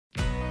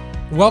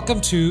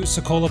Welcome to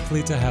Sekolah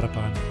Pelita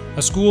Harapan,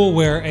 a school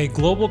where a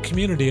global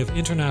community of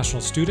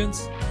international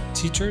students,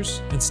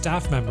 teachers, and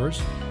staff members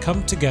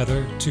come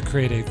together to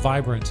create a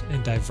vibrant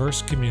and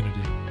diverse community.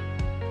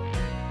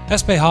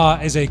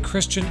 SPH is a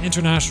Christian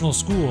international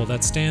school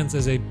that stands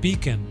as a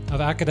beacon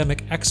of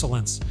academic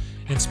excellence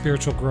and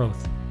spiritual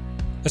growth.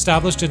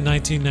 Established in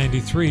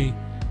 1993,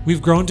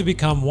 we've grown to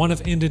become one of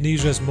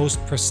Indonesia's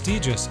most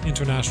prestigious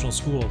international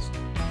schools.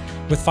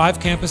 With 5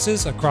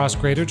 campuses across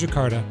Greater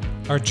Jakarta,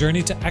 our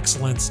journey to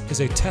excellence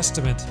is a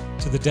testament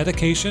to the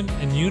dedication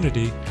and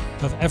unity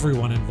of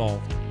everyone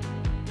involved.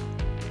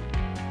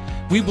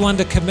 We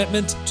blend a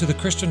commitment to the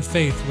Christian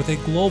faith with a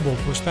global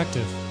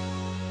perspective.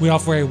 We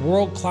offer a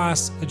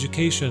world-class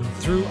education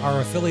through our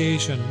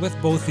affiliation with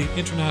both the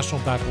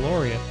International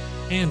Baccalaureate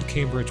and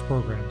Cambridge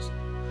programs.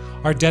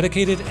 Our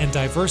dedicated and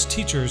diverse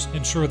teachers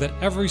ensure that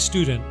every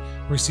student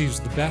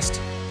receives the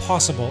best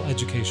possible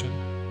education.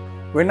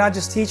 We're not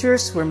just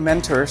teachers, we're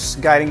mentors,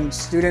 guiding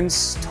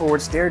students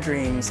towards their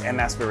dreams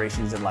and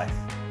aspirations in life.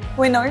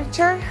 We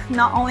nurture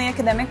not only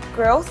academic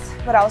growth,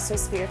 but also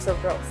spiritual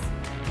growth.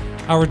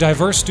 Our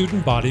diverse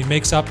student body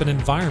makes up an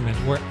environment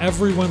where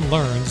everyone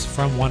learns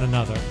from one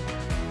another.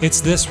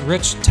 It's this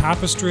rich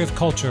tapestry of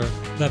culture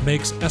that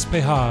makes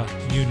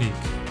SPH unique.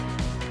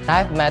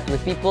 I've met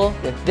with people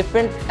with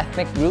different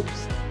ethnic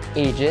groups,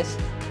 ages,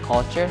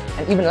 culture,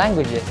 and even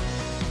languages.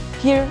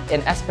 Here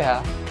in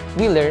SPH,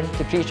 we learn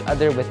to treat each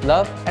other with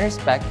love and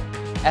respect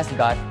as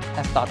God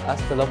has taught us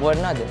to love one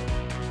another.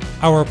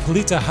 Our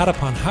Pelita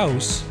Harapan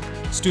house,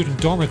 student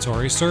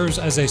dormitory, serves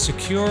as a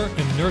secure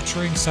and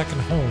nurturing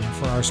second home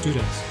for our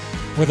students,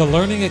 where the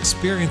learning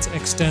experience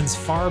extends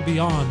far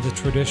beyond the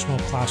traditional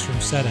classroom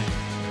setting,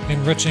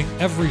 enriching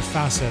every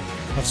facet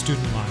of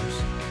student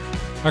lives.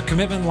 Our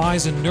commitment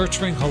lies in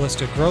nurturing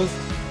holistic growth,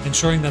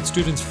 ensuring that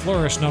students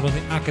flourish not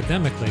only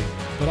academically,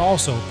 but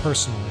also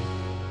personally.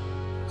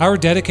 Our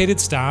dedicated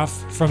staff,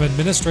 from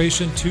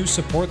administration to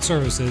support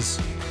services,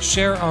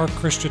 share our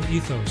Christian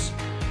ethos,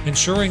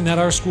 ensuring that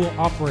our school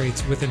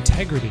operates with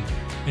integrity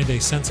and a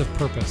sense of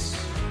purpose.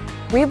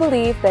 We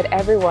believe that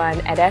everyone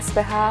at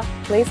SPH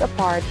plays a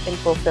part in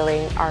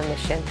fulfilling our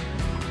mission.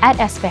 At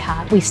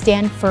SPH, we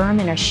stand firm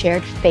in our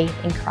shared faith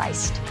in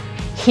Christ.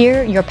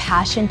 Here, your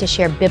passion to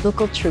share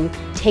biblical truth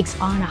takes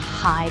on a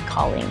high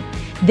calling.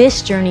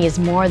 This journey is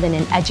more than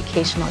an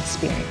educational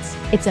experience.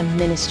 It's a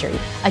ministry,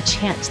 a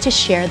chance to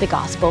share the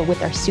gospel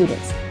with our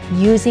students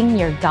using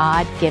your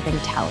God-given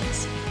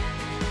talents.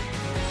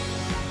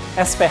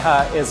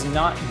 SPH is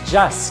not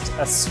just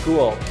a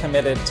school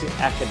committed to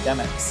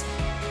academics.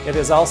 It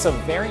is also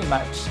very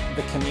much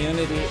the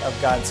community of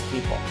God's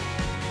people.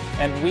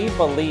 And we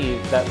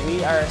believe that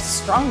we are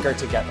stronger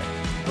together.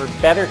 We're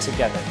better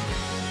together.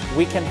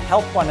 We can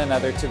help one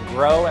another to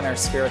grow in our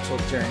spiritual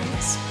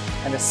journeys.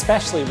 And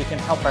especially we can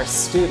help our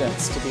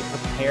students to be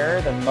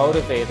prepared and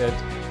motivated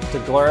to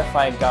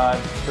glorify God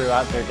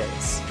throughout their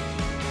days.